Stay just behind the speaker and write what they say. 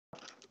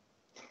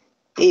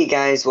Hey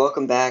guys,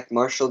 welcome back.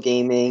 Marshall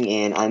Gaming,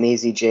 and I'm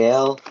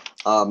Azjl.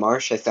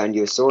 Marsh, I found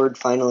you a sword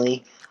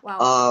finally.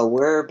 Wow.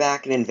 We're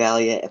back in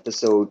Invalia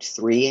episode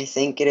 3, I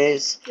think it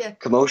is. Yeah.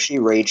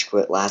 Kamoshi rage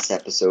quit last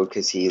episode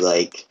because he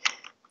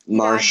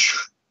Marsh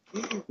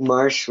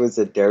was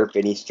a derp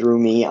and he threw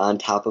me on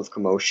top of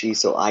Kamoshi,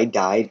 so I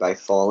died by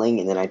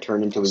falling, and then I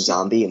turned into a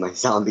zombie, and my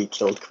zombie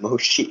killed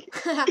Kamoshi.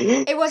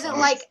 It wasn't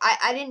like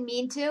I didn't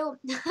mean to.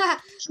 He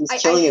was I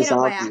killing a hit him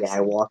by zombie, and I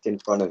accident. walked in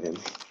front of him.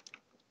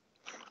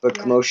 But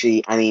Yeah.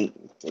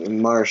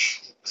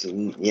 Marsh,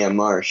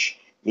 Marsh.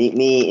 Meet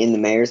me in the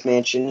mayor's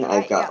mansion.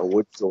 I've got Yeah. a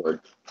wood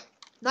sword.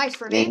 Nice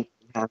for And, me.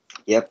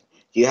 yep.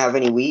 Do you have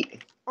any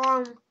wheat?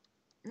 No,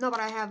 but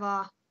I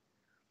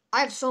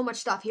have so much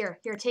stuff. Here,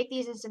 take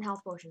these instant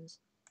health potions.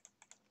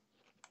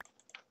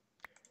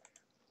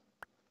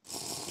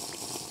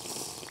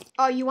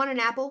 Oh, you want an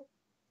apple?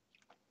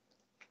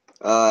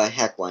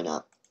 Heck, why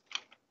not?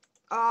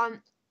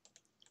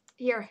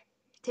 Here,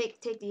 take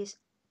these.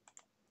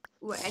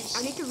 Ooh,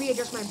 I need to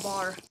readjust my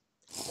bar.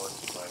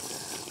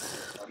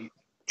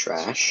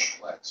 Trash.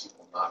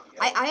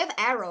 I have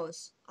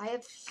arrows. I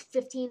have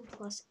 15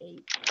 plus 8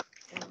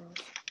 arrows.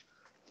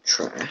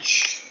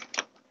 Trash.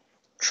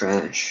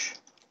 Trash.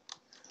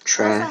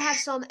 I also have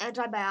Trash. some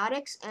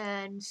antibiotics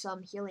and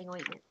some healing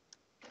ointment.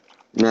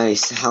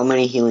 Nice. How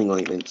many healing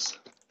ointments?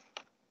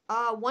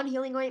 1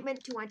 healing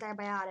ointment, 2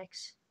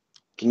 antibiotics.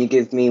 Can you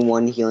give me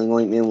 1 healing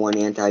ointment, 1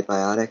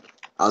 antibiotic?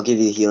 I'll give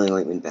you the healing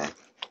ointment back.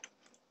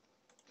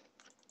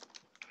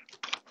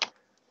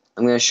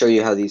 I'm going to show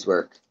you how these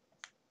work.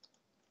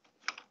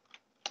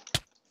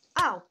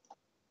 Ow.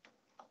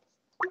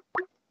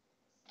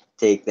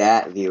 Take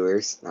that,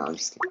 viewers. No, I'm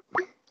just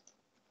kidding.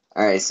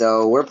 Alright,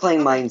 so we're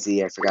playing minez.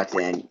 I forgot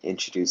to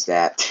introduce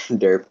that.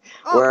 Derp.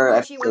 Oh, We're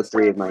Kamoshi wants episode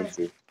 3 to of play.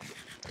 minez.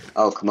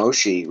 Oh,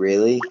 Kamoshi,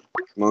 really?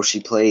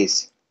 Kamoshi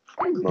plays.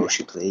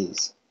 Kamoshi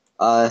plays.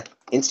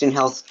 Instant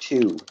health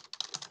 2.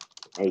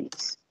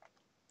 Nice.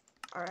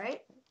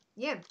 Alright.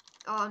 Yeah.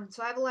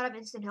 So I have a lot of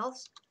instant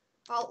healths.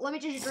 Let me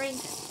just drink.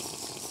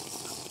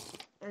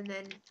 And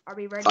then, are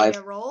we ready 5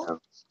 to roll?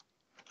 rounds.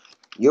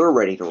 You're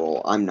ready to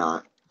roll. I'm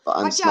not. But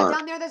I'm Watch out,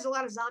 smart. down there's a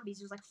lot of zombies.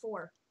 There's like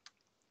 4.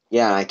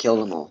 Yeah, I killed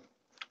them all.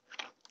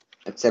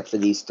 Except for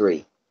these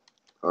 3.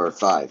 Or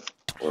 5.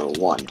 Or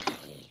 1.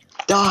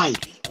 Die!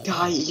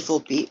 Die, evil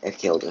beast! I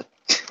killed it.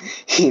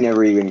 He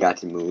never even got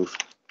to move.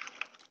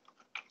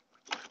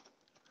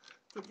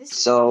 Dude, this is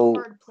So, a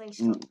hard place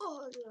to...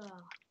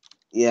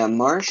 yeah,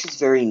 Marsh is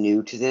very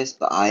new to this,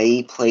 but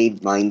I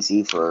played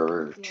minez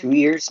for 2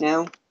 years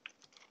now.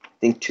 I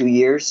think 2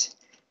 years.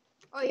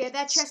 Oh yeah,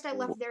 that chest I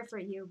left there for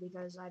you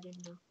because I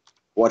didn't know.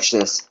 Watch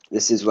this.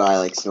 This is what I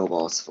like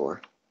snowballs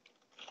for.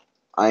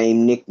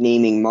 I'm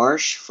nicknaming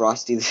Marsh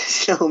Frosty the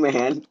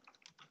Snowman.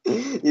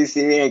 You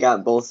see me? I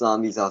got both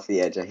zombies off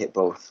the edge. I hit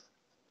both.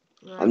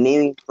 Right. I'm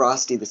naming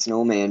Frosty the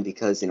Snowman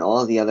because in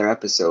all the other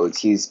episodes,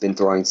 he's been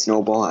throwing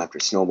snowball after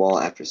snowball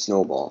after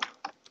snowball.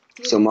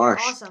 Dude, So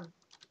Marsh... awesome.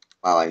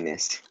 Wow, I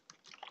missed.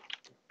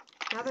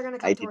 Now they're gonna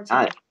come towards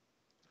you.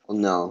 Well,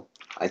 no.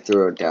 I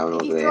threw it down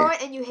over there. If you throw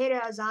it and you hit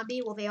a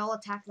zombie, will they all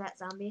attack that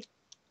zombie?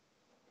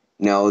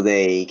 No,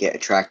 they get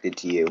attracted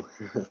to you.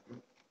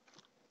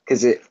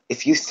 Because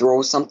if you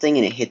throw something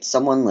and it hits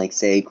someone, like,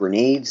 say,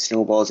 grenades,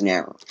 snowballs, and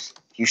arrows.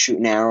 If you shoot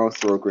an arrow,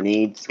 throw a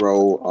grenade,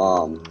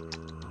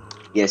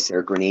 yes, there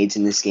are grenades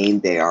in this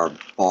game. They are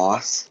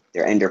boss.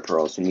 They're ender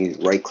pearls. When you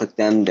right-click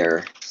them,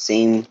 they're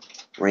same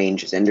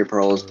range as ender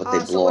pearls, but they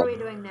blow up. So what are we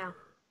doing now?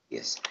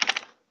 Yes.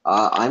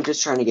 I'm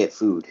just trying to get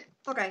food.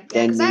 Okay,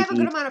 yeah, because I have a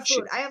good amount of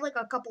food. I have like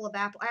a couple of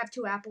apples. I have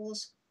 2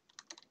 apples.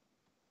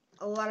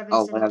 A lot of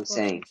instant what I was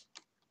saying.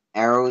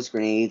 Arrows,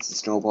 grenades, and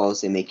snowballs,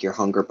 they make your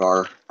hunger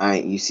bar.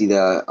 Alright, you see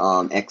the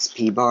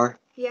XP bar?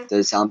 Yeah.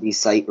 The zombie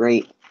sight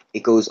rate?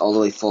 It goes all the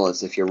way full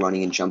as if you're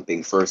running and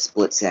jumping for a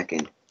split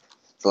second.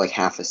 For like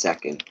half a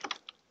second.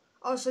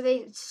 Oh, so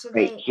they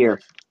right here.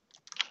 Like...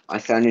 I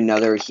found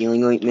another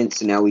healing ointment,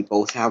 so now we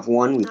both have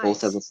one. We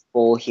both have a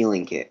full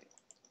healing kit.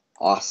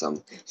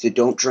 Awesome. So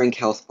don't drink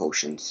health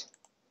potions.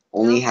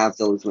 Only have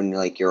those when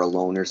like you're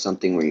alone or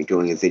something, when you're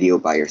doing a video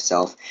by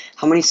yourself.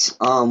 How many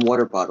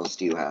water bottles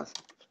do you have?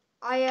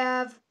 I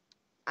have...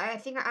 I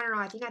don't know.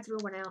 I think I threw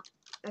one out.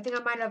 I think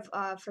I might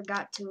have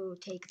forgot to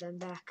take them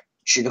back.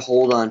 Should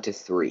hold on to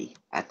 3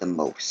 at the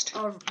most.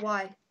 Oh,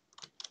 why?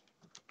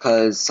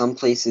 Because some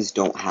places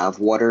don't have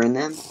water in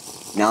them.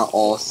 Not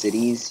all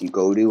cities you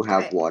go to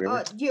have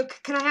water.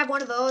 Can I have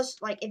one of those?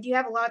 Like, if you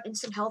have a lot of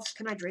instant health,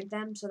 can I drink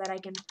them so that I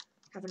can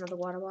have another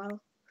water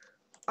bottle?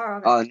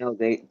 Oh, okay. No,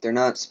 they're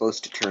not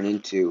supposed to turn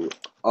into...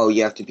 Oh,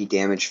 you have to be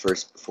damaged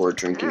first before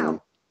drinking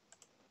them.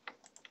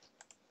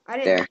 I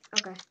didn't... There.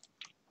 Okay.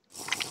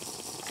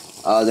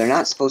 They're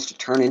not supposed to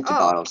turn into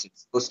bottles.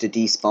 It's supposed to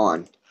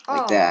despawn.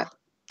 Like that.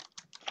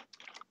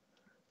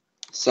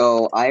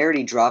 So, I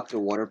already dropped a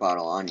water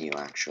bottle on you,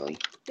 actually.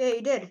 Yeah,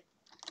 you did.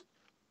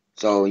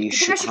 So, you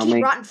should... think I should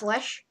keep rotten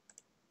flesh?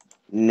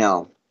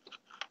 No.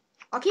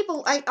 I'll keep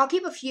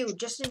a few,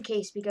 just in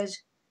case,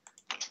 because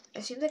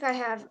it seems like I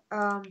have,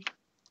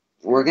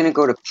 We're gonna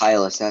go to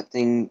Pylus.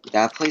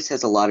 That place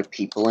has a lot of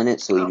people in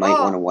it, so we might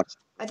want to Oh, watch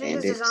I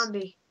think there's a bandits.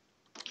 zombie.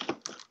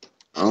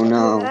 Oh Either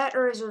no. that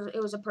or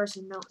it was a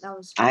person. No, that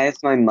was. I have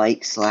my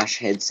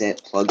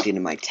mic/headset plugged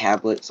into my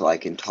tablet so I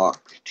can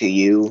talk to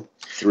you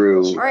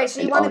through All right,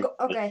 so you an want to audio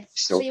go? Okay,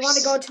 so you want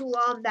to go source.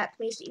 to that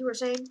place that you were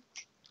saying?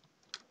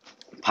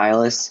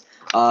 Pylus.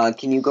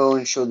 Can you go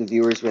and show the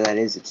viewers where that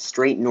is? It's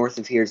straight north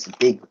of here. It's a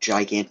big,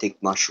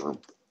 gigantic mushroom.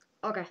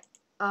 Okay.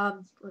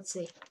 Let's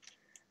see.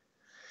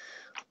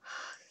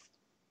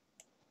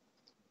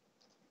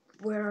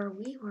 Where are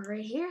we? We're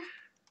right here.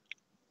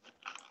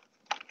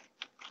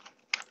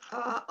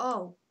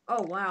 Oh,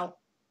 wow.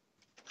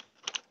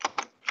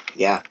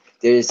 Yeah,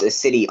 there's a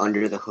city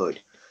under the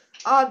hood.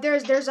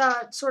 There's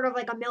a sort of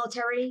like a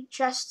military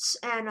chests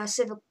and a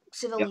Yep.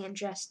 civilian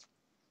chest.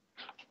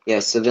 Yeah,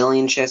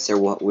 civilian chests are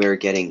what we're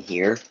getting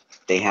here.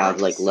 They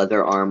have like Nice.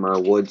 leather armor,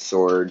 wood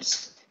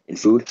swords, and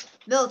food.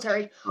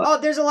 Military. But Oh,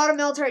 there's a lot of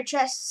military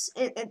chests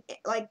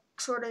like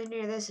sort of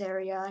near this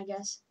area, I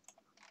guess.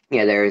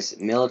 yeah, there's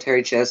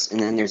military chests, and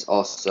then there's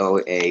also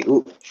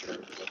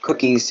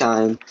cookies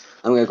time.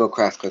 I'm gonna go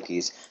craft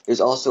cookies.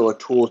 There's also a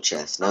tool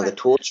chest. Now the Okay.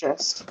 tool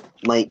chest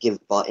might give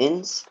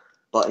buttons.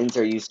 Buttons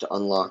are used to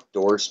unlock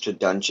doors to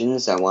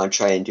dungeons. I want to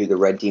try and do the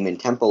Red Demon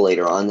Temple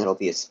later on. That'll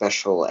be a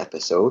special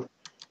episode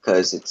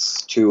because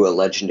it's to a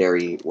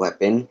legendary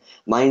weapon.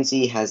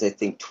 Minez has, I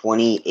think,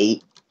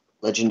 28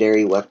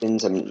 legendary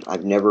weapons.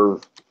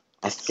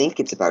 I think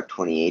it's about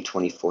 28,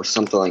 24,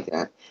 something like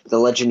that. The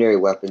legendary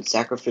weapon,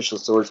 Sacrificial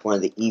Sword, is one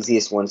of the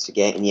easiest ones to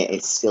get, and yet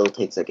it still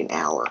takes like an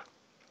hour.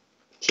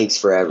 It takes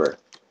forever.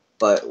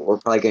 But we're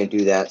probably going to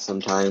do that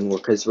sometime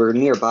because we're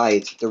nearby.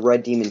 It's the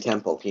Red Demon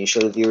Temple. Can you show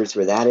the viewers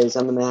where that is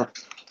on the map?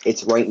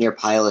 It's right near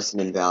Pylus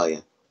and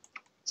Invalia.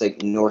 It's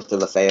like north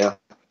of Athea.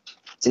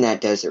 It's in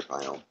that desert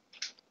biome.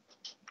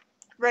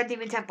 Red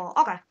Demon Temple.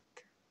 Okay.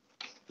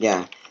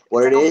 Yeah. It's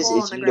What it like a hole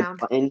in is the you need a ground.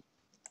 button.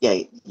 Yeah,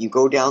 you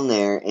go down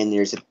there and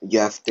there's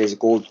a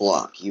gold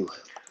block. You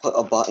put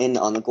a button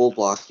on the gold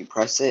block, you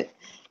press it,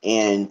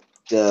 and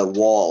the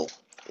wall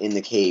in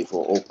the cave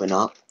will open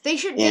up. They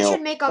And it'll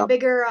should make a open up.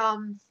 bigger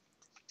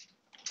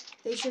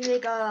they should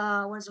make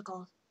a what is it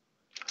called?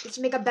 They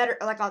should make a better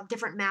like a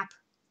different map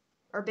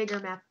or bigger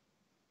map.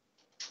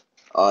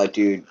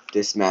 Dude,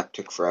 this map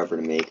took forever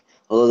to make.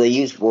 Although they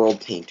used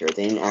World Painter.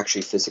 They didn't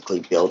actually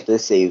physically build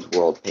this, they used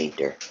World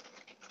Painter.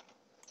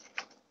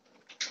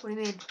 What do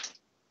you mean?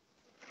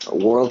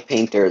 World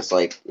Painter is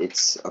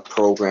it's a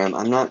program.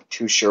 I'm not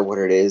too sure what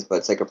it is, but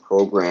it's like a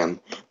program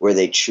where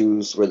they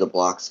choose where the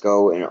blocks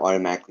go and it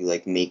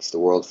automatically makes the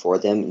world for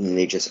them, and then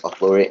they just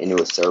upload it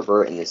into a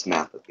server and this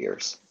map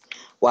appears.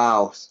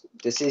 Wow,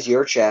 this is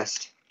your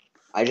chest.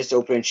 I just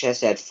opened a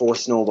chest that had 4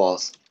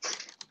 snowballs.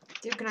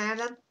 Dude, can I have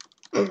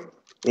them?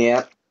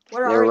 Yeah,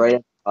 Where they're are right you?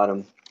 at the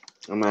bottom.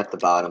 I'm at the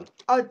bottom.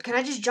 Oh, can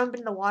I just jump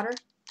in the water?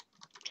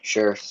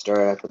 Sure, start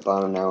at the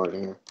bottom now or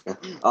here.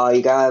 Yeah.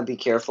 You gotta be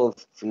careful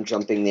from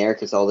jumping there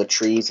because all the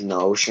trees in the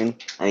ocean,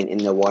 in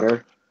the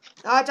water,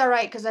 Oh, it's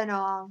alright, because I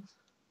know,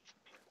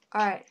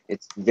 alright.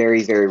 it's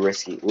very, very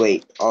risky.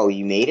 Wait, oh,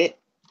 you made it?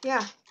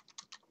 Yeah.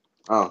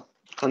 Oh,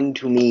 come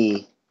to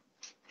me,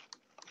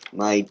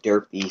 my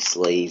derpy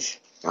slave.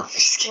 No, I'm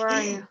just Where are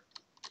kidding. you?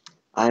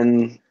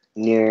 I'm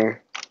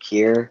near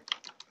here.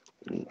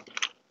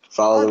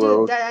 Follow Oh, the dude,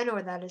 road. I know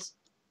where that is.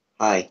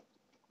 Hi.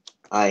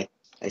 Hi.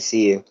 I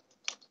see you.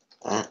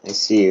 I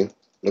see you.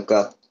 Look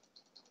up.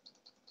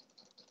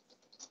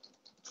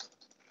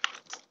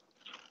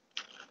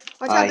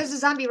 Watch out, Hi. there's a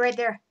zombie right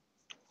there.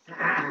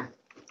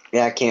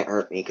 Yeah, it can't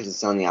hurt me because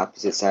it's on the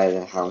opposite side of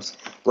the house.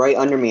 Right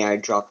under me, I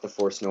dropped the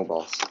 4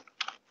 snowballs.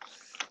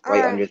 Right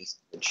Alright. under the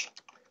stage.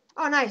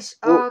 Oh, nice.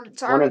 Ooh,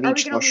 So one of are we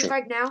each gonna leave mushroom.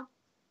 right now?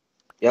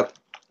 Yep.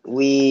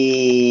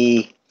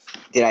 We...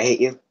 Did I hit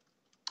you?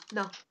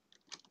 No.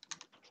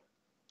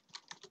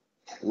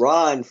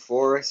 Run,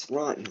 Forrest,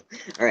 run.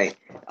 Alright.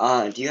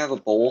 Do you have a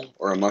bowl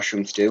or a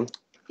mushroom stew?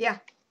 Yeah.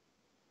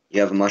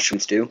 You have a mushroom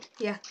stew?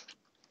 Yeah.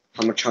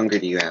 How much hunger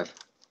do you have?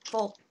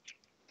 Full.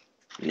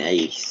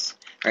 Nice.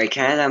 Alright,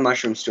 can I have that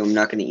mushroom stew? I'm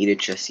not going to eat it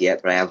just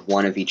yet, but I have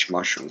one of each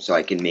mushroom, so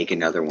I can make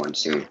another one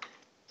soon.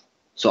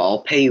 So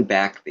I'll pay you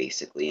back,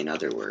 basically, in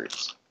other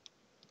words.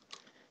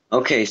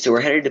 Okay, so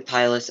we're headed to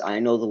Pylus. I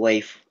know the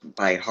way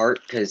by heart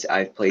because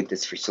I've played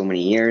this for so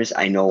many years.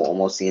 I know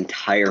almost the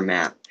entire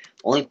map.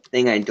 Only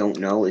thing I don't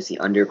know is the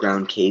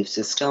underground cave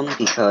system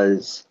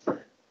because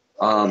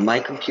my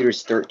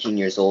computer's 13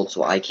 years old,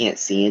 so I can't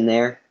see in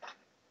there.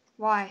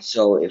 Why?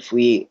 So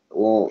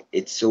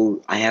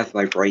I have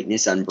my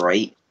brightness on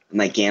bright,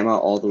 my gamma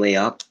all the way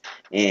up,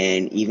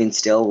 and even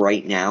still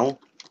right now,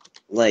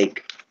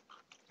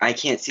 I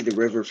can't see the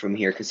river from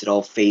here because it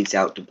all fades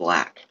out to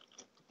black.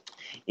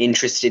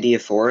 Intracity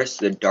Forest,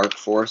 the dark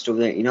forest over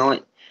there. You know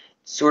what?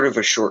 Sort of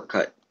a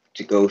shortcut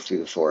to go through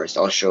the forest.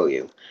 I'll show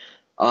you.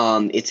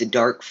 It's a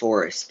dark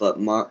forest, but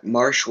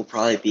Marsh will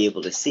probably be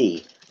able to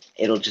see.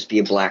 It'll just be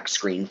a black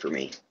screen for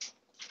me.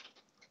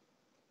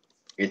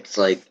 It's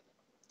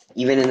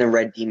even in the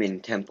Red Demon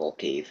Temple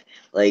cave,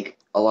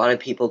 a lot of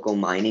people go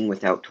mining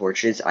without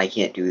torches. I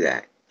can't do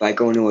that. if I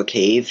go into a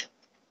cave,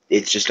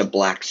 it's just a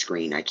black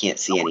screen. I can't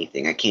see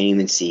anything. I can't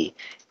even see.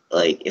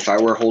 Like, if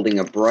I were holding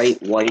a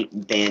bright white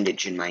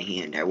bandage in my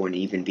hand, I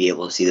wouldn't even be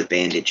able to see the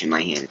bandage in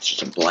my hand. It's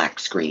just a black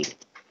screen.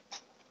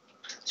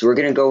 So we're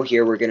gonna go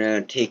here.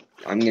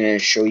 I'm gonna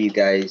show you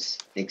guys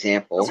an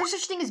example. Is there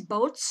such thing as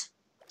boats?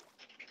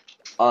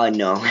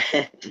 No.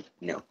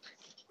 No.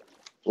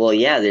 Well,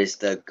 yeah, there's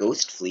the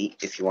Ghost Fleet,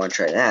 if you want to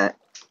try that.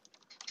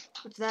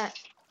 What's that?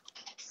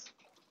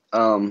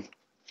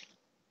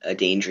 A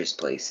dangerous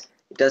place.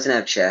 It doesn't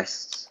have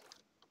chests.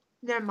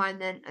 Never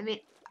mind then. I mean,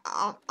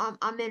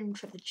 I'm in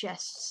for the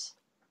chests.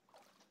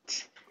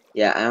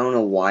 Yeah, I don't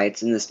know why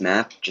it's in this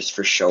map, just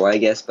for show, I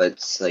guess, but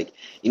it's like,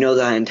 you know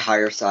the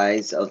entire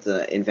size of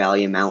the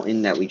Invalia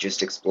Mountain that we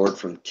just explored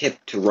from tip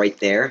to right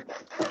there?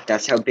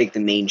 That's how big the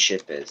main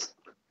ship is.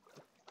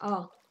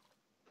 Oh.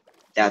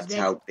 That's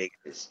how big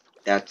it is.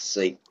 That's,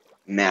 like,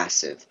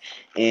 massive.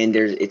 And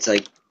it's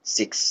like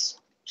six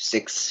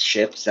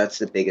ships. That's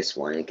the biggest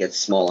one. It gets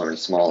smaller and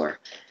smaller.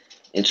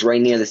 It's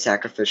right near the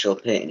Sacrificial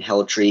Pit and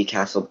Hell Tree,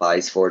 Castle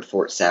Bysford,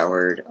 Fort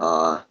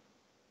Soward,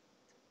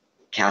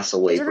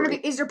 Castle Waverly.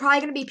 Is there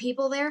probably gonna be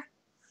people there?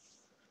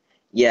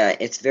 Yeah,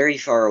 it's very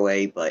far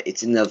away, but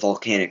it's in the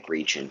volcanic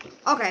region.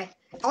 Okay.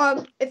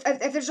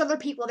 If there's other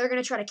people, they're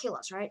gonna try to kill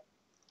us, right?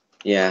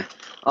 Yeah.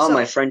 Oh, So,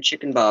 my friend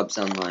Chicken Bob's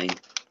online.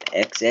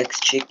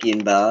 XX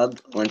Chicken Bob.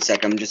 One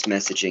sec, I'm just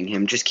messaging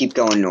him. Just keep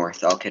going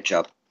north. I'll catch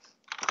up.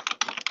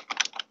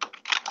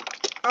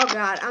 oh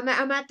god,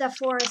 I'm at the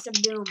Forest of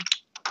Doom.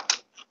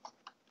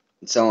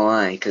 So am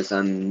I, because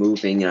I'm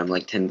moving and I'm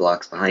like 10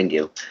 blocks behind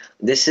you.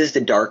 This is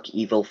the Dark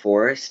Evil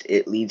Forest.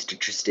 It leads to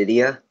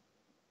Tristidia.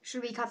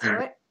 Should we cut through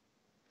it?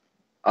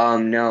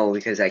 No,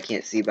 because I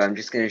can't see, but I'm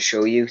just going to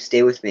show you.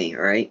 Stay with me,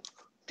 alright?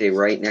 Stay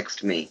right next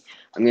to me.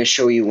 I'm going to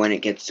show you when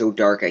it gets so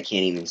dark I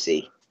can't even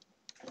see.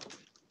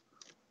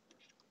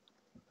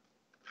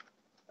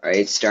 Alright,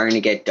 it's starting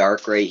to get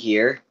dark right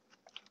here.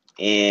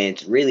 And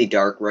it's really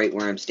dark right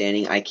where I'm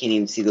standing. I can't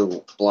even see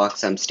the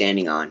blocks I'm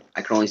standing on.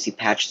 I can only see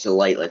patches of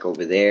light like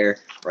over there,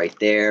 right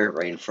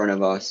in front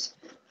of us.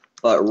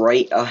 But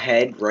right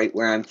ahead, right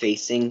where I'm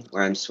facing,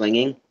 where I'm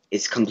swinging,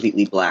 it's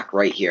completely black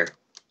right here.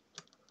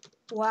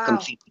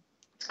 Wow.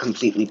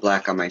 Completely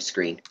black on my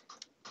screen.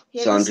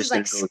 Yeah, So I'm just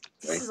going to go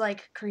this is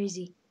like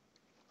crazy.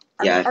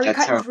 Yeah, Are we that's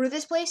cutting how... through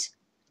this place?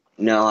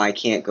 No, I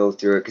can't go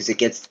through it because it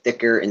gets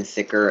thicker and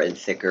thicker and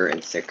thicker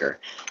and thicker.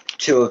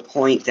 To a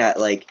point that,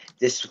 like,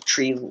 this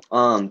tree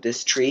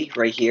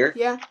right here,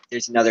 Yeah.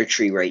 there's another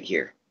tree right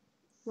here.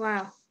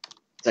 Wow.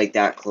 It's like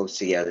that close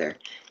together.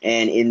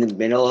 And in the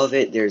middle of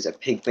it, there's a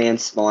pigman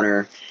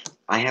spawner.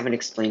 I haven't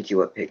explained to you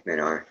what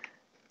pigmen are.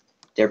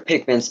 They're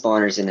pigmen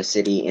spawners in a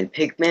city, and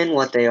pigmen,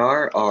 what they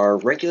are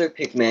regular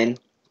pigmen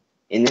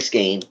in this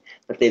game,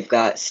 but they've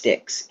got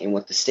sticks. And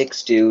what the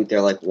sticks do,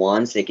 they're like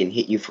wands. They can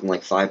hit you from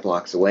like 5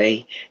 blocks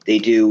away. They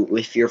do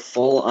with your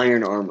full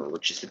iron armor,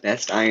 which is the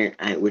best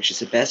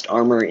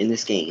armor in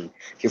this game.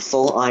 If you're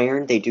full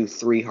iron, they do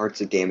 3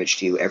 hearts of damage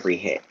to you every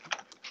hit.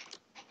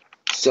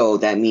 So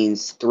that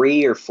means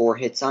 3 or 4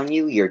 hits on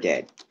you, you're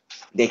dead.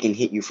 They can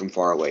hit you from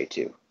far away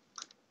too,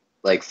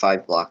 like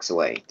 5 blocks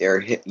away.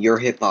 Your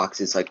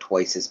hitbox is like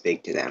twice as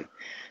big to them,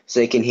 so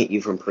they can hit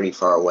you from pretty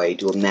far away,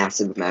 do a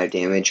massive amount of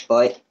damage.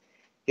 But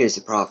here's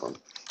the problem: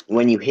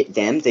 when you hit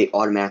them, they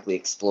automatically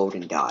explode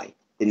and die.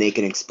 They make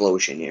an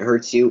explosion. It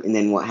hurts you, and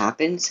then what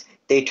happens?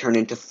 They turn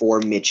into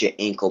 4 midget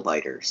ankle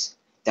biters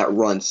that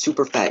run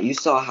super fast. You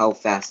saw how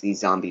fast these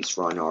zombies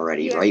run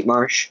already, Yeah. right,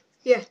 Marsh?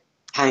 Yeah.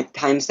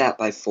 Times that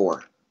by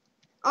 4.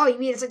 Oh, you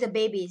mean it's like the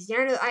babies?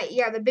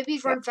 Yeah, the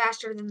babies run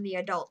faster than the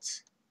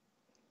adults.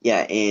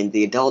 Yeah, and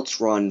the adults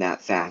run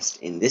that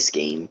fast in this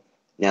game.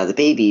 Now, the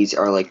babies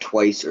are like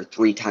twice or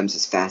 3 times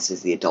as fast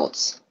as the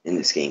adults in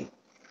this game.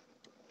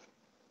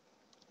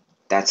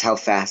 That's how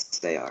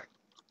fast they are.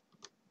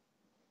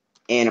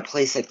 And a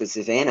place like the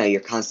savannah,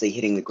 you're constantly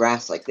hitting the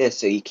grass like this,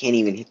 so you can't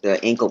even hit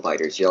the ankle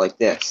biters. You're like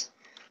this.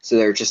 So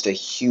they're just a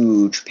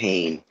huge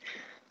pain.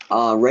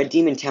 Red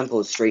Demon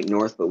Temple is straight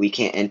north, but we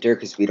can't enter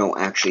because we don't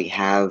actually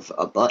have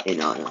a button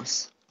on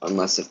us.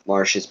 Unless if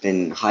Marsh has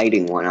been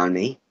hiding one on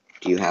me.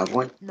 Do you have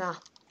one? No.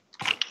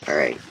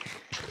 Alright.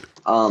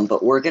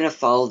 But we're going to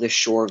follow the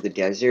shore of the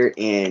desert,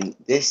 and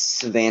this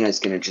savannah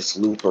is going to just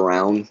loop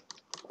around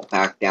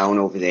back down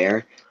over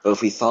there. But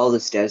if we follow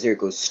this desert, it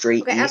goes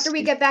straight east. After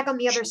we get back on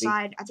the other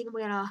side, I think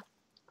I'm gonna...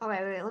 Oh,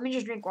 wait, let me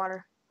just drink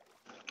water.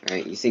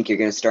 Alright, you think you're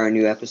going to start a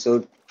new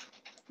episode?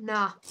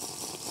 Nah.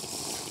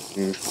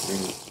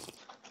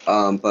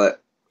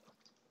 But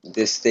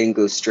this thing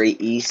goes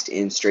straight east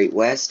and straight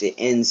west. It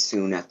ends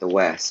soon at the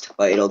west,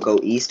 but it'll go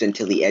east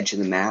until the edge of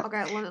the map.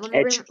 Okay,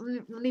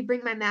 let me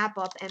bring my map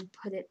up and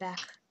put it back.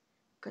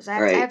 Because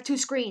I have 2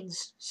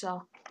 screens,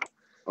 so...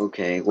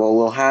 Okay, well,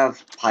 we'll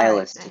have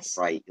Pilus nice. to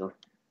the right. You'll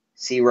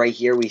see right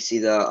here, we see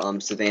the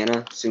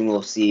savannah. Soon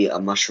we'll see a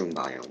mushroom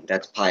biome.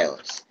 That's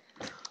Pilus.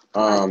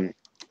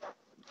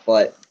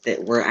 But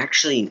we're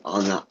actually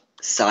on the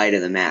side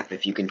of the map.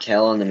 If you can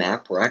tell on the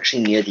map, we're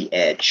actually near the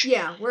edge.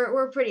 Yeah,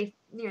 we're pretty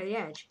near the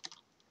edge.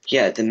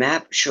 Yeah, the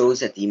map shows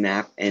that the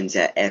map ends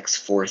at X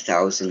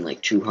 4,000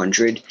 like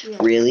 200. Yeah.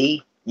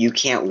 Really, you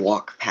can't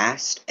walk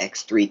past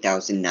X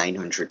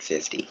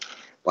 3,950.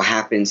 What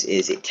happens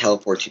is it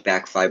teleports you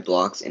back 5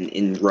 blocks, and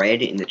in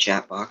red in the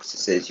chat box it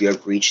says you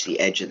have reached the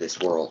edge of this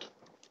world.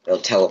 It'll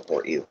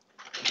teleport you.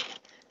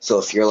 So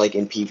if you're like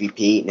in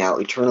PvP, now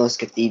Eternalist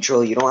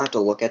Cathedral, you don't have to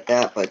look at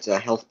that, but it's a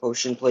health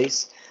potion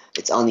place.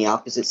 It's on the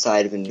opposite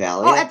side of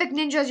Invalia. Oh, Epic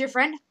Ninja is your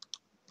friend?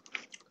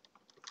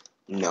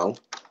 No.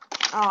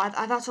 Oh,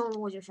 I thought someone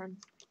was your friend.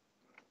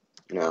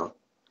 No.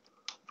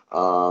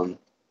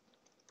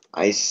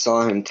 I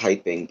saw him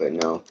typing, but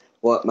no.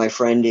 What my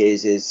friend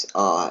is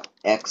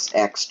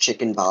XX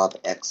Chicken Bob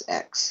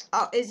XX.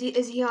 Oh, is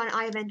he on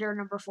iVendor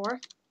number 4?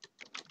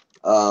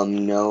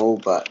 No,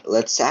 but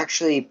let's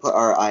actually put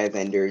our eye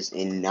vendors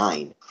in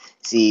 9.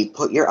 See,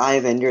 put your eye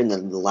vendor in the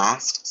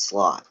last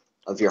slot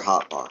of your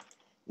hotbar.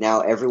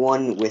 Now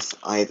everyone with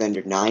eye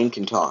vendor 9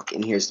 can talk,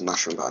 and here's the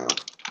mushroom biome.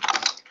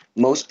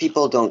 Most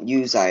people don't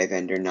use eye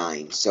vendor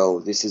 9, so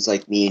this is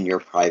like me and your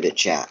private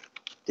chat.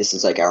 This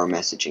is like our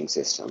messaging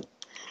system.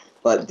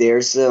 But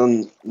there's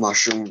a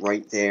mushroom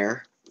right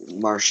there.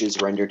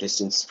 Marsh's render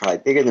distance is probably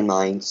bigger than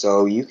mine,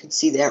 so you can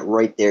see that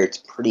right there. It's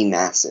pretty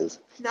massive.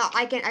 No,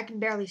 I can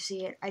barely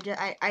see it.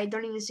 I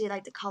don't even see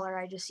like the color.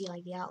 I just see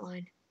like the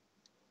outline.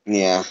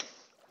 Yeah,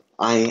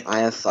 I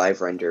have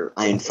 5 render.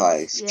 I have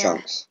 5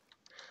 chunks.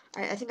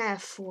 I think I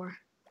have 4.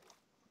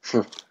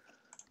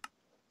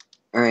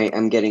 All right,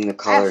 I'm getting the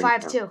color. I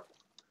have 5 too.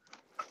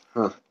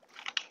 Huh.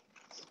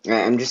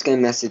 Alright, I'm just gonna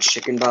message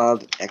Chicken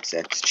Bob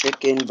XX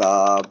Chicken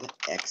Bob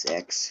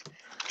XX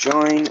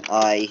join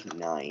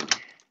I9.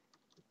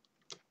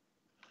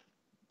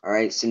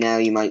 Alright, so now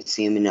you might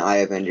see him in the Eye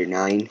of Ender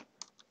 9.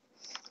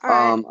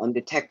 Alright. I'm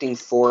detecting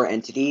 4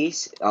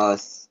 entities,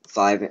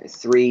 7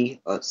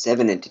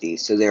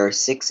 entities. So there are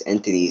 6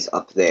 entities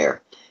up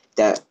there.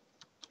 That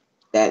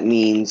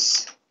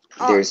means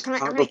there's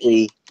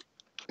probably.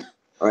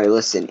 Alright,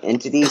 listen,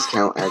 entities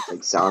count as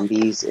like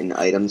zombies and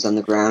items on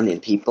the ground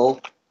and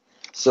people.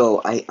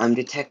 So I'm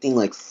detecting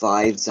like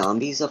 5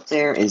 zombies up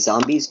there, and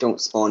zombies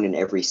don't spawn in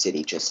every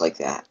city just like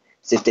that.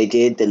 So if they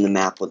did, then the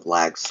map would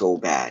lag so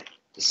bad.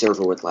 The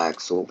server would lag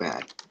so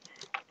bad.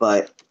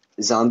 But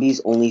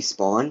zombies only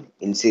spawn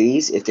in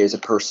cities if there's a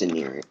person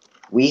near it.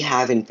 We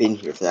haven't been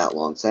here for that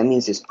long, so that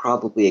means there's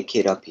probably a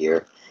kid up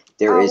here.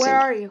 There isn't. Where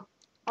are you?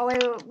 Oh,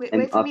 wait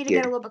for me to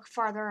get a little bit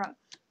farther up.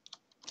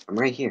 I'm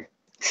right here.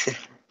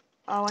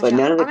 Oh, but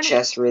none of the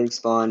chests really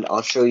spawned.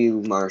 I'll show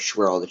you, Marsh,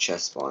 where all the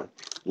chests spawn.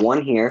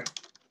 One here.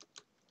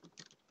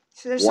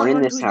 So there's one in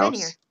someone this who's house. Been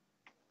here.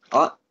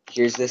 Oh,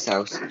 here's this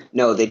house.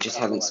 No, they just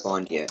haven't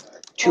spawned yet.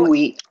 2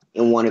 wheat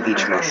and 1 of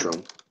each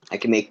mushroom. I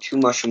can make 2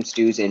 mushroom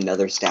stews and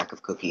another stack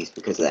of cookies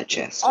because of that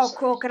chest. Oh,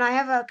 cool. Can I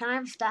have a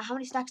stack? How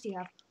many stacks do you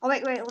have? Oh,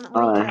 wait. Let me get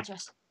that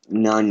chest.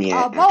 None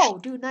yet. Oh, bow,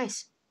 dude,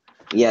 nice.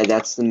 Yeah,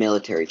 that's the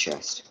military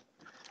chest.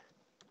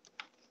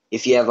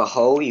 If you have a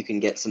hoe, you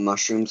can get some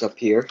mushrooms up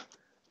here.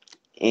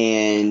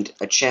 And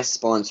a chest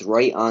spawns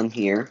right on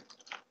here.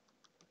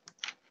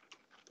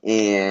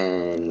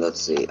 And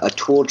let's see, a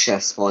tool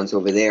chest spawns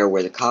over there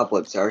where the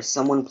cobwebs are.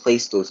 Someone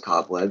placed those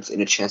cobwebs,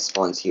 and a chest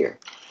spawns here.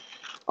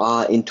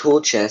 In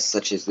tool chests,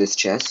 such as this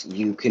chest,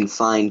 you can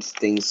find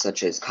things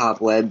such as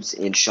cobwebs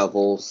and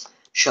shovels.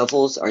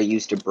 Shovels are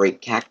used to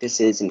break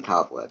cactuses and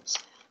cobwebs.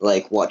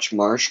 Like, watch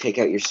Marsh, take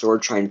out your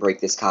sword, try and break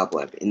this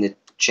cobweb. In the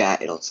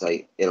chat, it'll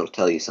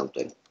tell you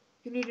something.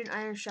 You need an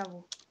iron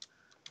shovel.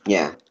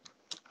 Yeah.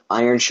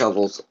 Iron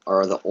shovels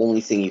are the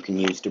only thing you can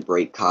use to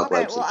break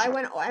cobwebs. Okay,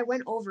 well, I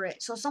went over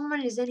it. So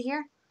someone is in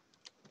here?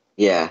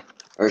 Yeah.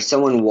 Or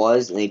someone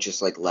was, and they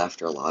just, like,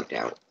 left or logged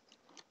out.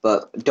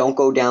 But don't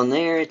go down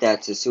there.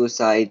 That's a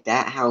suicide.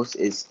 That house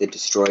is the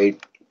destroyed,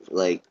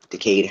 like,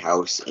 decayed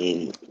house.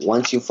 And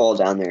once you fall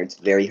down there, it's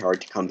very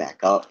hard to come back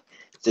up.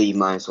 So you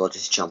might as well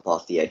just jump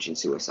off the edge and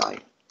suicide.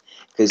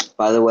 Because,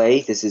 by the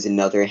way, this is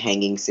another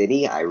hanging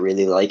city. I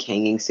really like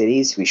hanging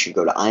cities. We should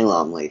go to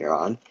Ilam later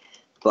on.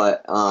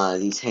 But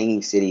these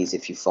hanging cities,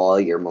 if you fall,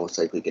 you're most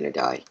likely going to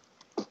die.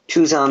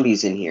 2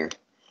 zombies in here.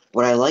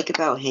 What I like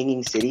about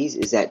hanging cities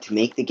is that to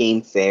make the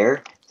game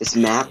fair, this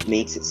map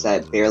makes it so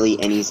that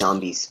barely any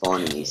zombies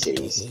spawn in these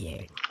cities.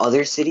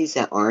 Other cities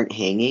that aren't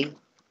hanging,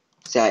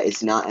 so that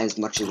it's not as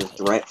much of a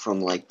threat from,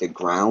 like, the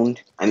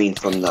ground,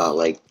 from the,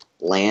 like,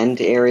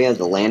 land area,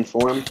 the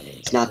landform,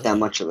 it's not that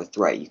much of a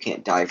threat. You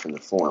can't die from the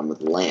form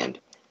with land.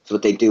 So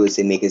what they do is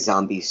they make a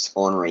zombie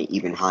spawn rate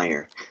even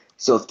higher.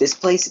 So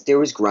if there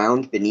was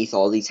ground beneath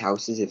all these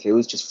houses, if it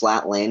was just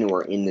flat land and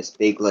we're in this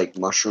big, like,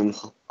 mushroom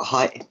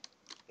hut,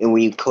 and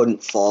we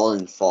couldn't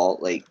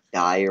like,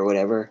 die or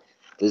whatever,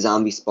 the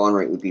zombie spawn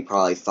rate would be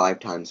probably 5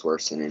 times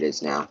worse than it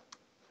is now.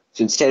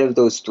 So instead of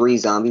those 3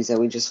 zombies that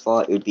we just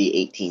fought, it would be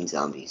 18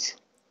 zombies.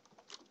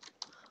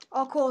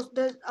 Oh, cool.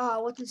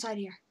 What's inside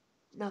here?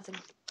 Nothing.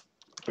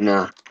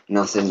 Nah,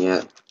 nothing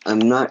yet.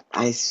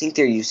 I think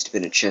there used to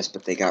be a chest,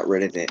 but they got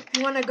rid of it.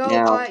 You wanna go,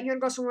 you wanna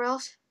go somewhere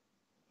else?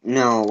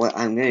 No, what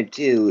I'm gonna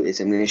do is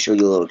I'm gonna show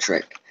you a little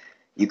trick.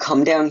 You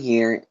come down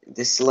here.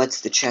 This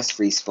lets the chest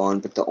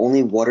respawn, but the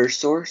only water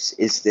source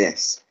is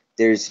this.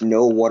 There's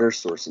no water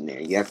source in there.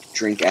 You have to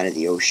drink out of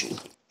the ocean,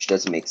 which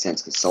doesn't make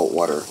sense because salt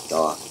water,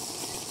 duh.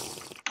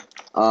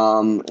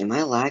 Am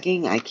I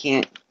lagging? I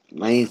can't.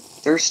 My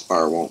thirst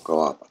bar won't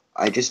go up.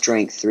 I just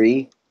drank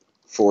 3,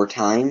 4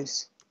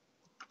 times,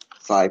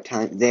 5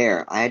 times.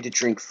 There, I had to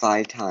drink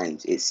 5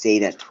 times. It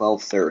stayed at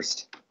 12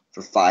 thirst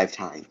for 5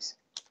 times.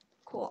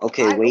 Cool.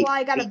 Okay, Well,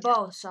 I got a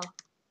bow, so.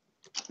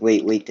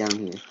 Wait down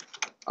here.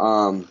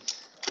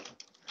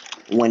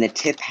 When a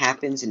tip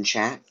happens in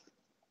chat,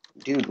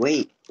 dude,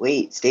 wait,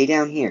 stay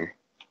down here.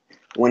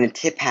 When a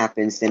tip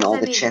happens, then all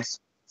the chests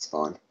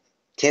spawn.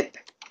 Tip,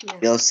 yeah.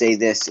 They'll say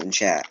this in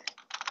chat.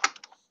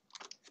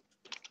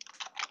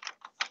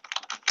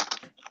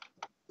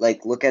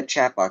 Like, look at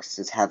chat box.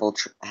 It says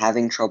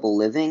having trouble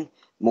living.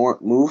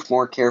 Move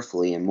more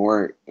carefully, and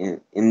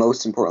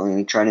most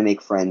importantly, try to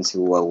make friends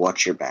who will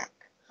watch your back.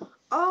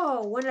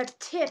 Oh, when a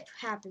tip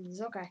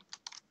happens, okay.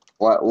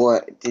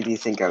 What did you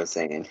think I was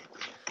saying?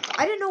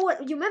 I didn't know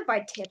what you meant by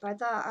tip. I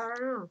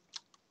don't know.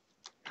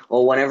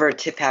 Well, whenever a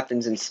tip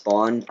happens in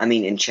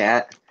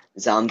chat,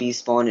 zombies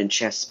spawn and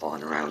chests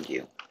spawn around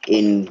you.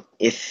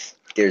 If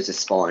there's a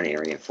spawn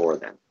area for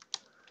them.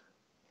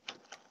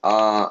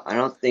 I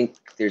don't think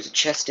there's a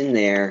chest in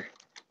there.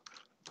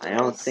 I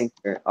don't think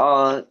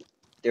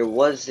there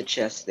was a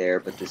chest there,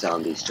 but the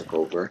zombies took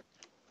over.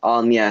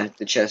 Yeah,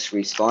 the chest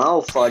respawn.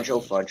 Oh fudge, oh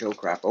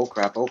crap, oh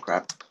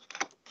crap.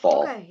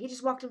 Fall. Okay, he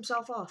just walked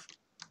himself off.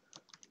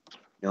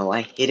 No,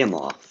 I hit him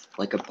off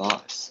like a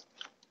boss.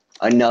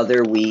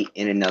 Another wheat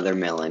and another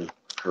melon.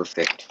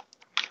 Perfect.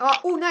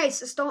 Oh,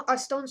 nice. A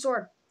stone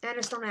sword and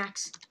a stone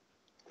axe.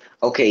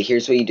 Okay,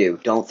 here's what you do.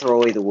 Don't throw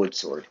away the wood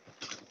sword.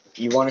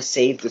 You want to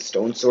save the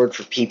stone sword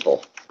for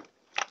people.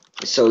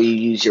 So you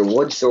use your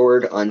wood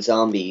sword on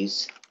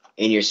zombies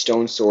and your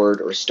stone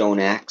sword or stone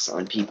axe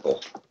on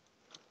people.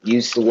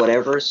 Use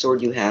whatever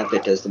sword you have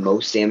that does the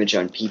most damage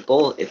on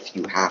people if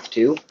you have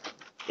to.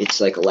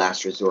 It's like a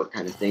last resort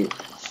kind of thing.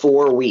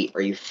 4 wheat.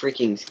 Are you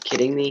freaking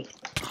kidding me?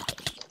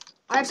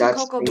 I have some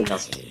cocoa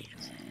beans.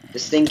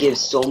 This thing gives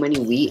so many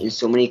wheat and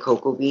so many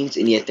cocoa beans,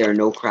 and yet there are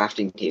no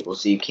crafting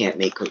tables, so you can't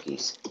make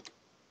cookies.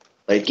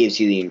 But it gives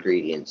you the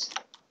ingredients.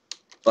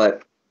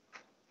 But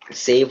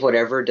save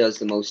whatever does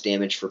the most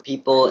damage for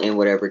people and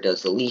whatever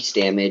does the least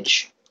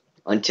damage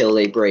until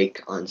they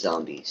break on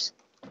zombies.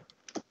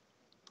 I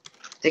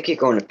think you're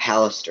going to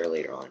Pallister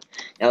later on.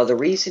 Now, the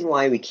reason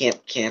why we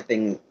keep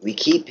camping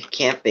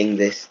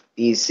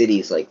these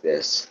cities like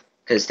this,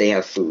 because they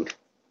have food.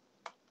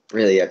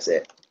 Really, that's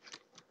it.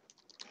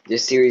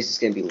 This series is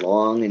going to be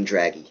long and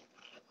draggy.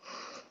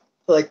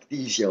 Like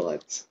these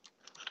yawns.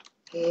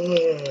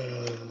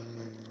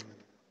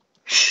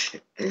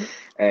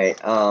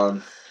 Alright,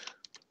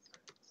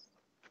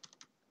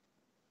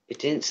 it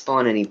didn't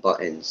spawn any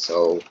buttons,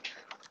 so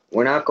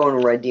we're not going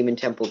to Red Demon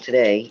Temple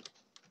today.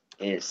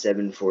 And it's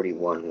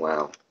 7:41.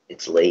 Wow,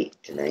 it's late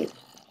tonight.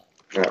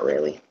 Not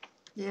really.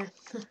 Yeah.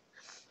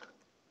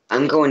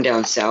 I'm going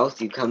down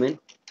south. You coming?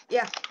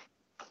 Yeah.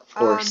 Of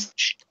course.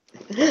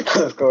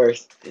 Of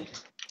course.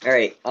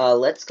 Alright,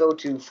 let's go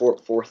to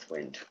Fourth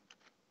Wind.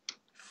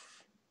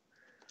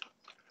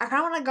 I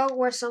kind of want to go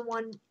where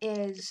someone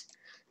is.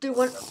 Dude,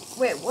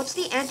 wait, what's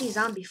the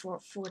anti-zombie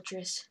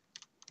fortress?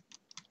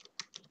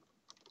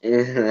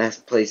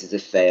 That place is a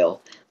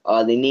fail.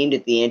 They named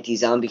it the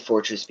anti-zombie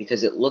fortress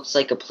because it looks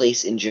like a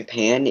place in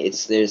Japan.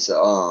 There's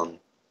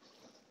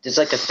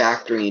like a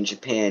factory in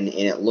Japan,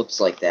 and it looks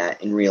like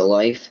that in real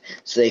life.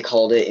 So they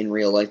called it in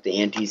real life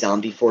the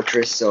anti-zombie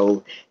fortress.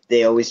 So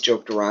they always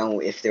joked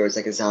around if there was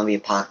like a zombie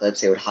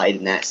apocalypse, they would hide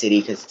in that city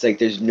because it's like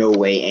there's no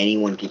way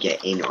anyone could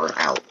get in or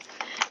out.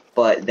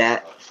 But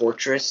that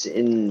fortress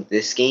in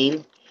this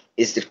game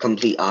is the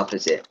complete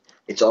opposite.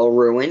 It's all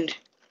ruined,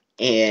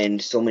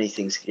 and so many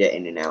things can get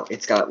in and out.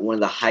 It's got one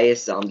of the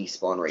highest zombie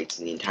spawn rates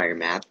in the entire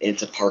map, and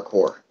it's a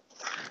parkour.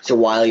 So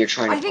while you're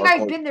trying to I think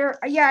I've been there.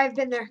 Yeah, I've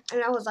been there,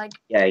 and I was like...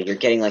 Yeah, you're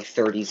getting like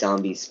 30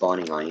 zombies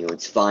spawning on you.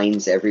 It's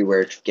vines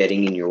everywhere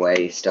getting in your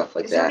way, stuff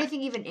like that. Is there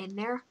anything even in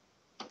there?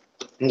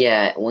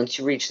 Yeah, once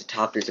you reach the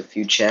top, there's a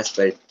few chests,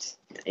 but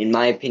in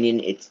my opinion,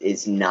 it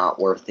is not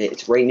worth it.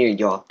 It's right near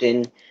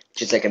Yopton,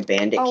 which is like a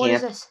bandit camp. What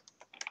is this?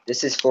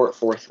 This is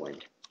Fourth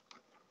Wind.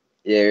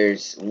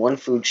 There's 1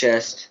 food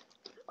chest,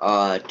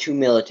 2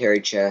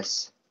 military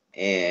chests,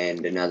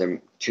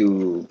 and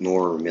 2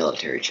 more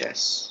military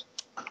chests.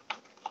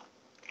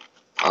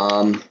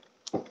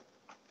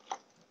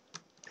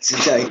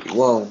 Since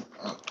whoa.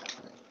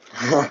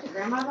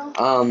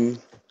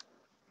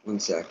 1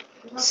 sec.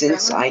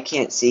 Since I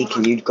can't see,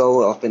 can you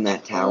go up in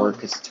that tower?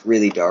 Because it's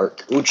really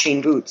dark. Ooh,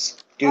 chain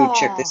boots. Dude,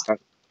 check this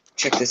out.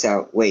 Check this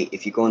out. Wait,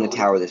 if you go in the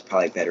tower, there's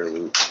probably better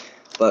loot.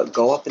 But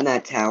go up in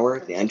that tower.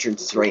 The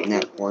entrance is right in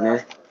that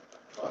corner.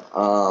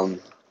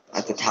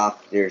 At the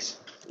top, you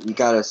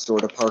got a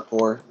sort of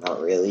parkour.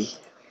 Not really.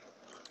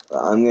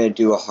 But I'm going to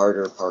do a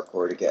harder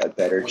parkour to get a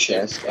better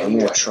chest. I'm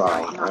going to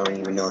try. I don't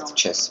even know if the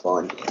chest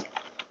spawned yet.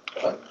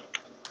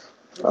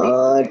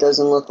 It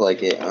doesn't look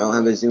like it. I don't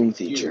have a zoom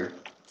feature.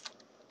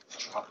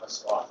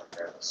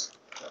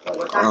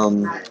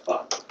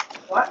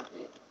 What?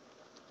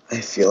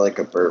 I feel like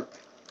a burp.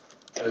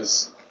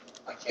 Because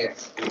I can't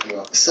figure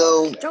out.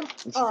 So, Jump.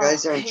 if you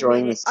guys are Okay,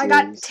 enjoying made the it. I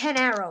got series, 10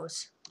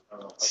 arrows.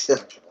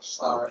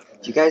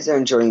 if you guys are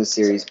enjoying the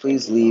series,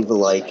 please leave a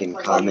like and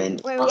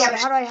comment. Wait,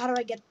 how do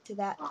I get to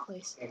that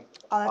place?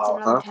 Oh, that's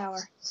another Huh?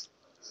 tower.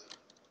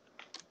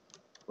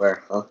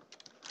 Where? Huh?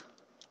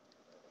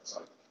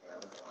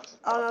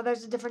 Oh no,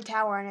 there's a different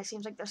tower, and it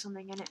seems like there's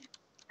something in it.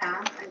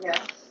 I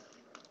guess.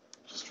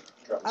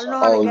 I don't know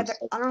how to Oh, get there.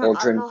 I don't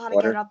cauldron know how to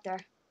water. get up there.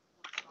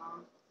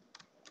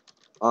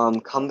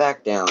 Come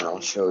back down.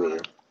 I'll show you.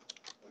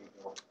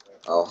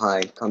 Oh,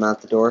 hi. Come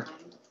out the door.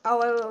 Oh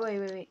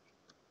wait.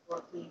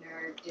 Floor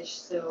cleaner, dish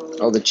soap.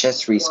 Oh, the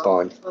chest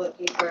respawned. Toilet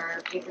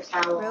paper, paper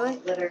towel, Really?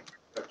 litter.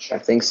 I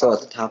think so. At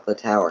the top of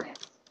the tower.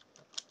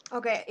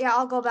 Okay, yeah,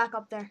 I'll go back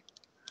up there.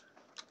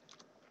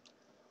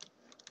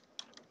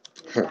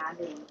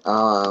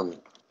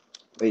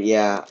 But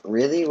yeah,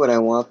 really, what I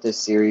want this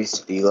series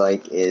to be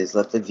like is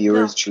let the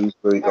viewers choose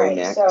where we go Alright,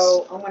 next.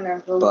 so I'm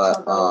gonna go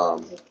But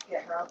to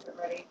get her outfit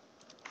ready.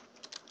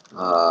 That's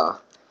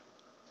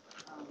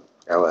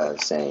what I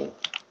was saying.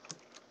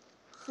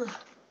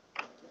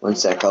 One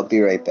sec, I'll be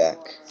right back.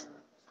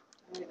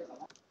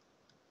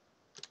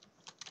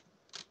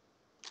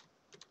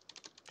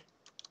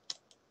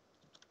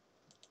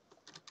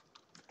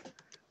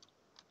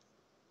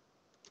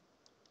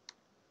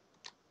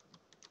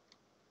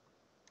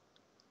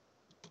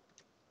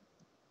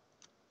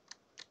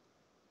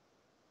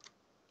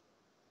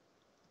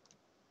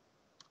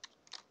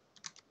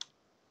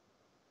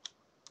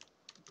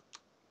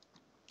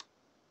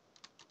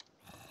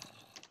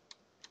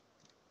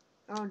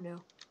 Oh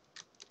no.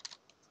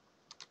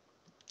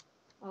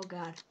 Oh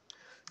god.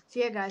 So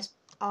yeah, guys.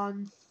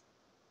 Okay.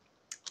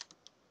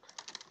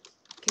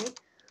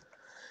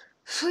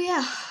 So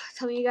yeah,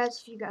 tell me,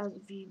 if you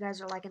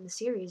guys are liking the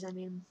series. I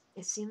mean,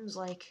 it seems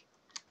like,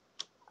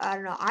 I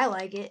don't know. I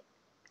like it.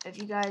 If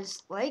you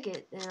guys like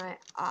it, then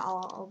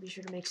I'll be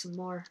sure to make some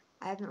more.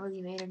 I haven't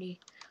really made any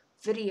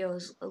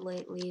videos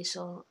lately,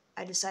 so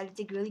I decided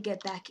to really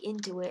get back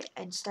into it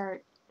and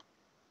start,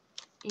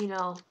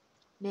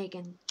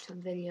 making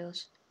some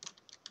videos.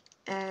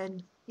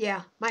 And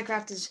yeah,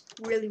 Minecraft is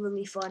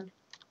really fun.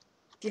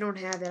 If you don't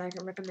have it, I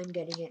can recommend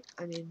getting it.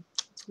 I mean,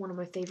 it's one of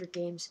my favorite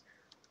games.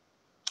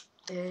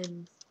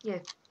 And yeah,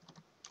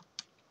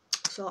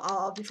 so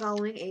I'll be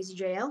following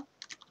Azjl.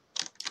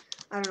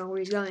 I don't know where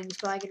he's going.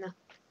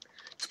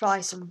 It's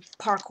probably some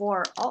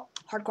parkour. Oh,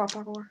 hardcore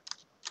parkour.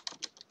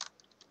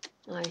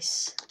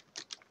 Nice.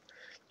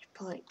 Should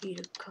probably eat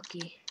a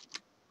cookie.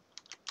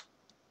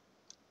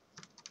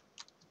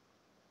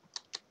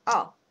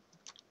 Oh,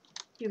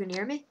 you can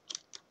hear me?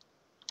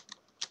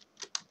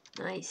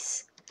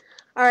 Nice.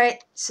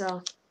 Alright,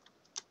 so.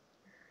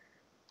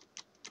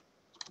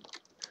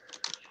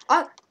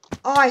 Oh,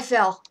 I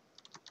fell.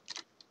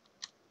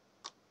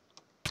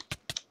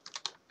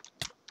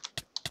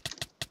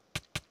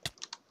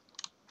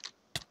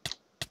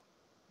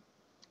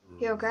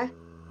 You okay?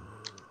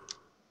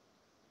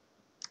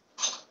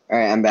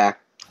 Alright, I'm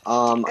back.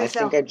 I I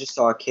fell. think I just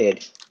saw a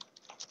kid.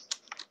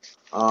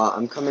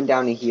 I'm coming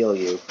down to heal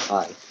you.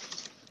 Hi.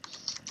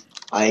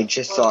 I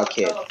just saw a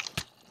kid.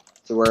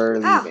 So we're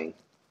leaving.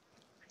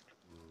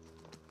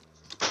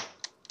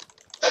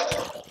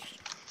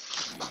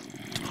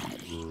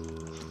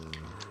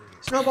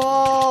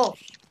 Snowball!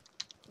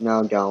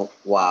 No, don't.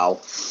 Wow.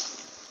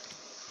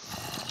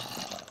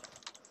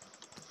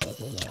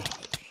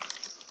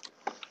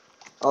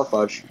 Oh,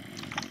 fudge.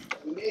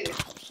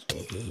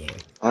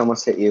 I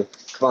almost hit you.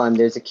 Come on,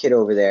 there's a kid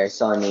over there. I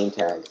saw a name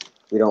tag.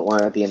 We don't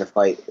want to be in a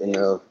fight in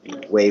the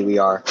way we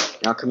are.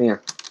 Now come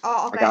here.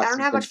 Oh, okay. I don't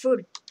have much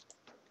food.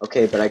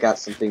 Okay, but I got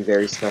something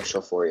very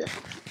special for you.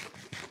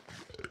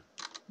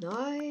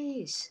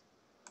 Nice.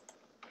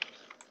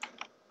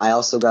 I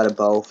also got a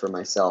bow for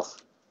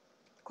myself.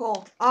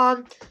 Cool.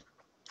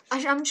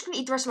 Actually, I'm just gonna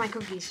eat the rest of my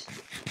cookies.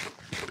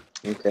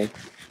 Okay.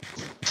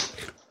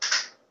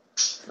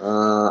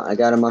 I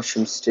got a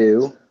mushroom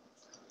stew.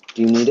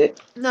 Do you need it?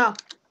 No.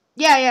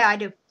 Yeah, I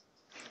do.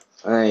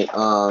 Alright,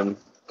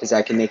 because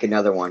I can make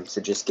another one,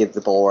 so just give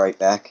the bowl right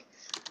back.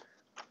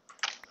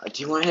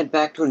 Do you want to head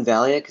back to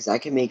Invalia? Because I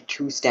can make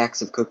 2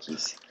 stacks of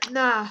cookies.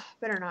 Nah,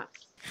 better not.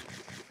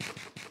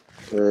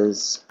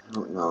 Because, I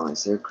don't know,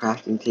 is there a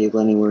crafting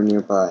table anywhere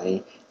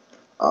nearby?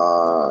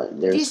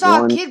 There's If you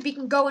saw one. a kid, we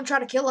can go and try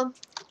to kill him.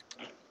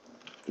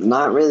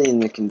 Not really in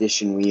the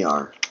condition we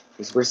are.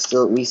 Because we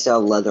still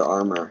have leather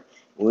armor.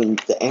 When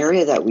the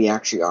area that we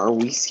actually are,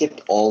 we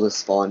skipped all the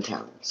spawn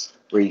towns,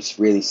 where you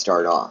really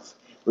start off.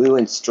 We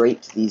went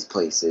straight to these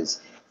places.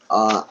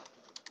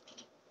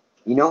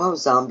 You know how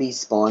zombies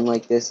spawn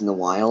like this in the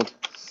wild?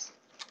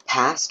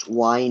 Past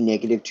Y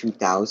negative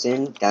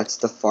 2000, that's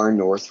the far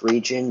north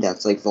region,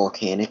 that's like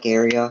volcanic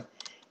area,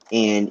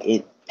 and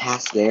it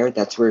past there,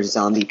 that's where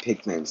zombie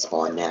pigmen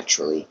spawn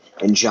naturally,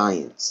 and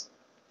giants.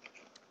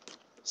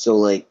 So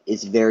like,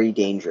 it's very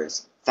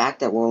dangerous. Fact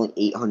that we're only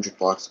 800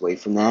 blocks away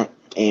from that,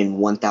 and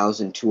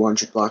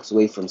 1,200 blocks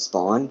away from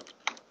spawn,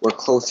 we're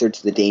closer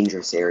to the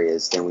dangerous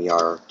areas than we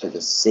are to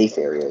the safe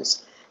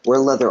areas. We're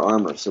leather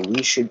armor, so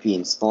we should be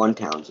in spawn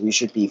towns. We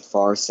should be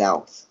far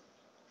south.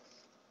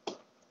 You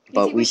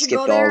But think we we should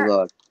go skipped all there?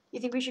 the... You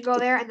think we should go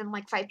there and then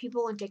like fight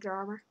people and take their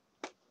armor?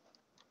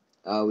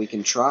 we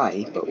can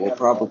try, but we'll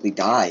probably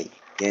die.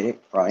 Get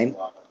it? Rhyme?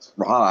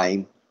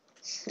 Rhyme.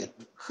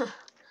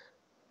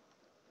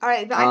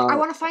 Alright, but I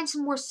want to find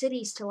some more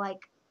cities to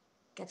like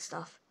get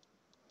stuff.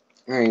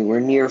 Alright, we're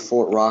near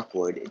Fort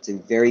Rockwood. It's a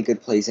very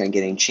good place on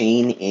getting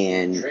chain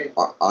and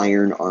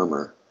iron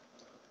armor.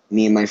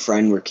 Me and my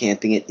friend were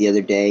camping it the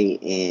other day,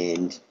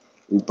 and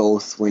we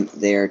both went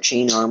there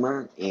chain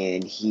armor,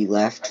 and he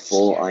left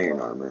full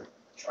iron armor.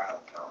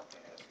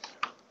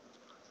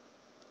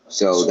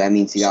 So that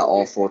means he got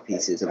all 4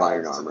 pieces of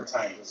iron armor.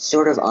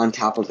 Sort of on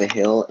top of a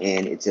hill,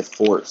 and it's a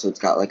fort, so it's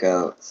got like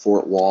a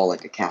fort wall,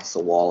 like a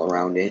castle wall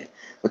around it.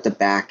 But the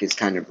back is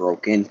kind of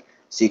broken,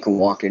 so you can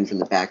walk in from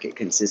the back. It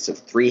consists of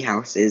 3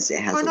 houses. It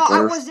has a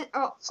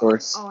water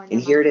source. And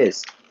here it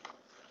is.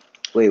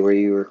 Wait, were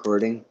you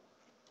recording?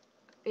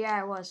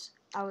 Yeah, I was.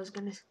 I was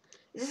gonna...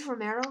 Is this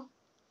Romero?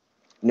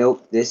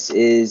 Nope, this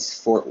is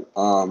Fort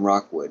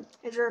Rockwood.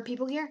 Is there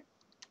people here?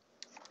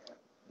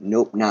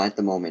 Nope, not at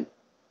the moment.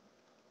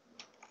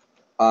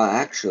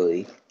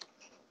 Actually,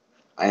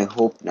 I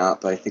hope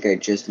not, but I think I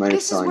just might have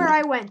This is where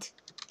I went.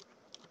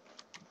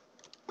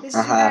 This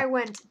is where I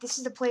went. This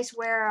is the place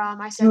where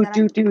I said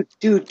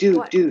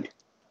Dude.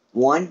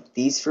 1,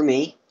 these for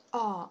me.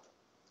 Oh.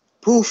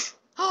 Poof.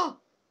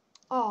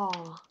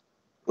 Oh.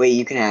 Wait,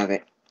 you can have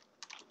it.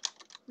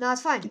 No,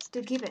 it's fine.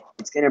 Dude, keep it.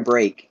 It's gonna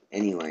break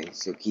anyway,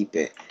 so keep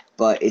it.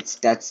 But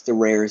that's the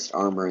rarest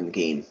armor in the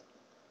game.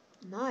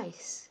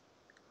 Nice.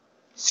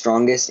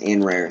 Strongest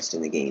and rarest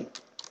in the game.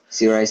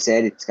 See what I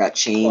said? It's got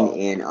chain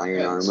and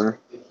iron armor.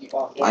 Yeah.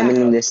 I'm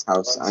in this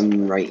house.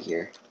 I'm right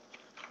here.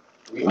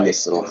 In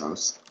this little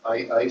house.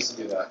 I used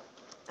to do that.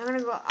 I'm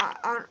gonna go.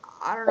 I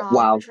don't know.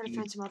 Wow, I'm trying to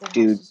find some other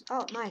houses.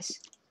 Oh, nice.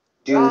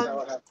 Dude,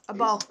 a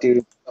bow.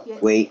 Dude, Yeah.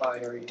 wait.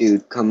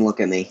 Dude, come look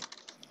at me.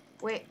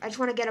 Wait, I just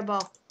want to get a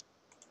bow.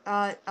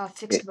 A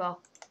fixed bow.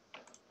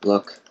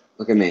 Look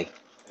at me.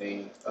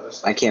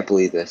 I can't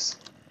believe this.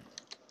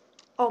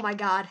 Oh my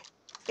god.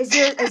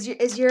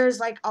 Is yours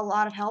like a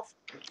lot of health?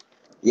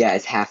 Yeah,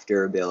 it's half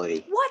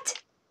durability. What?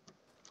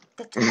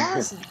 That's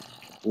awesome.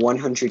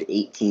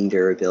 118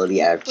 durability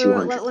out of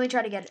 200. Let me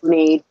try to get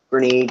it.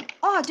 Grenade.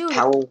 Oh, dude.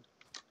 Power.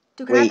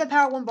 Dude, can I have the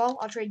power 1 bow?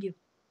 I'll trade you.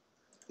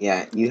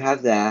 Yeah, you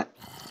have that.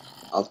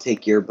 I'll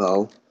take your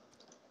bow.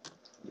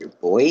 Your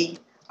boy.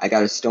 I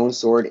got a stone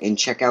sword, and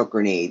check out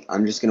grenade.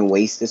 I'm just gonna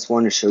waste this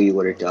one to show you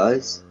what it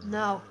does.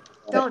 No,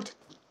 don't.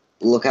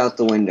 Look out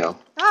the window.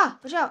 Ah,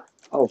 watch out.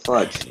 Oh,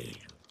 fudge.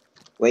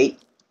 Wait.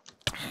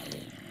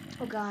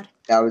 Oh, God.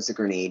 That was a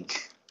grenade.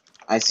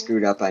 I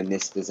screwed up. I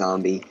missed the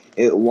zombie.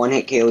 It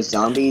one-hit KOs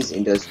zombies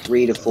and does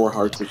 3 to 4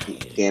 hearts of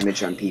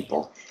damage on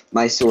people.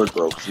 My sword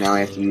broke, so now I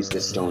have to use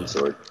this stone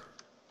sword.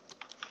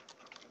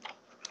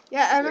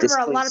 Yeah, I remember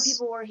a lot of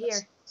people were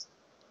here.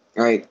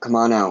 Alright, come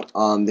on out.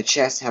 The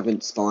chests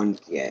haven't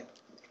spawned yet.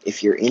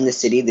 If you're in the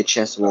city, the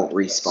chests won't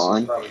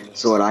respawn.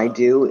 So what I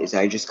do is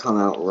I just come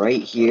out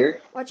right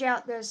here. Watch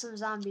out, there's some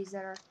zombies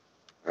that are...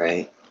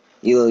 Right.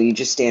 You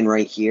just stand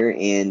right here,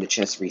 and the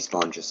chests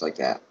respawn just like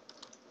that.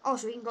 Oh,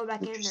 so we can go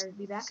back in there and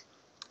be back?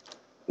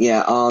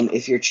 Yeah,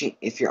 if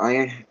your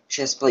iron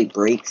chest plate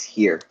breaks,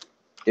 here.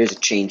 There's a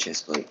chain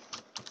chest plate.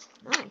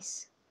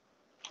 Nice.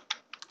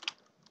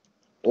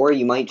 Or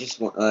you might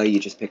just want, you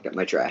just picked up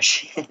my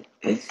trash.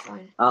 That's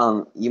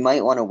fine. You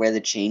might want to wear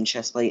the chain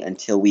chest plate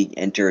until we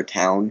enter a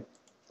town.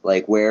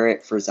 Like, wear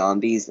it for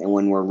zombies, and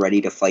when we're ready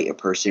to fight a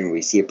person, or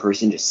we see a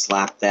person, just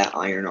slap that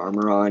iron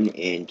armor on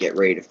and get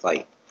ready to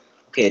fight.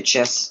 Okay, the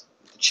chest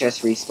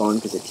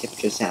respawned because a tip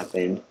just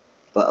happened,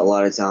 but a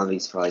lot of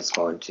zombies probably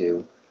spawned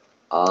too.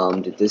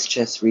 Did this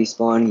chest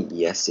respawn?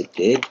 Yes, it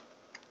did.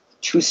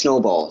 2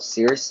 snowballs.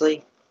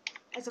 Seriously?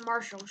 It's a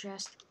Marshall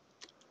chest.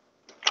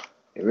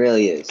 It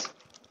really is.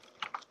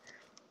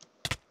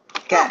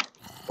 Cat.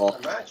 Well,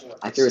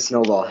 I threw a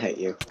snowball at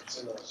you.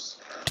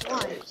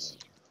 Why?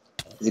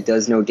 It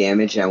does no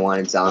damage, and I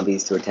wanted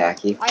zombies to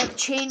attack you. I have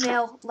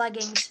chainmail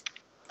leggings.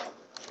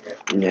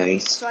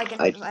 Nice. So I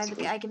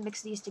can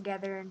mix these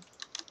together and...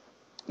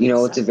 You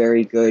know, it's a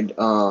very good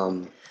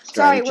strategy.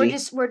 Sorry,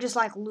 we're just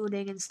like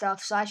looting and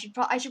stuff. So I should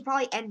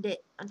probably end it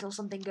until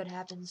something good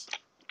happens.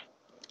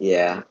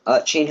 Yeah.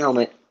 Chain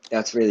helmet.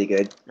 That's really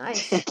good.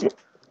 Nice.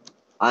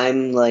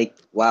 I'm like,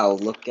 wow,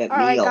 look at me.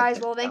 Alright, guys.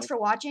 Well, thanks for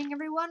watching,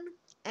 everyone.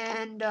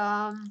 And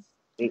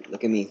Hey,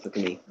 look at me. Look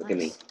at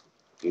me.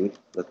 Dude,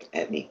 look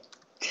at me.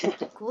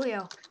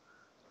 Coolio.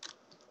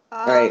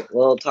 Alright,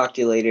 well, I'll talk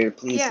to you later.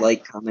 Please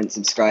like, comment,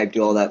 subscribe,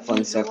 do all that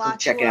fun stuff. Come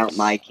check out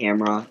my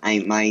camera.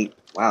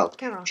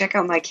 Check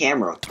out my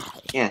camera.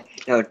 Yeah,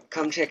 no,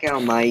 come check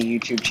out my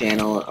YouTube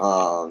channel.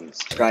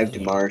 Subscribe to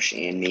Marsh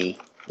and me.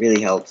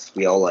 Really helps.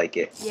 We all like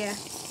it. Yeah.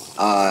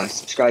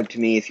 Subscribe to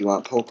me if you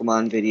want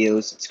Pokemon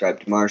videos. Subscribe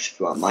to Marsh if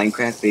you want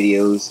Minecraft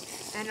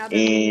videos. And other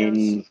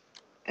videos.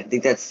 I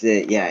think that's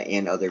the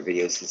and other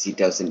videos because he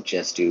doesn't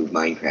just do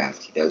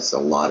Minecraft. He does a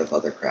lot of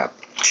other crap.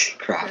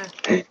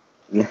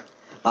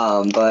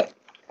 But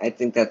I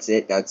think that's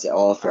it. That's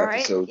all for All right.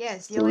 episode Yeah.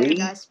 See you later, 3.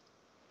 guys.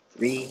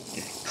 3.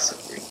 Episode 3.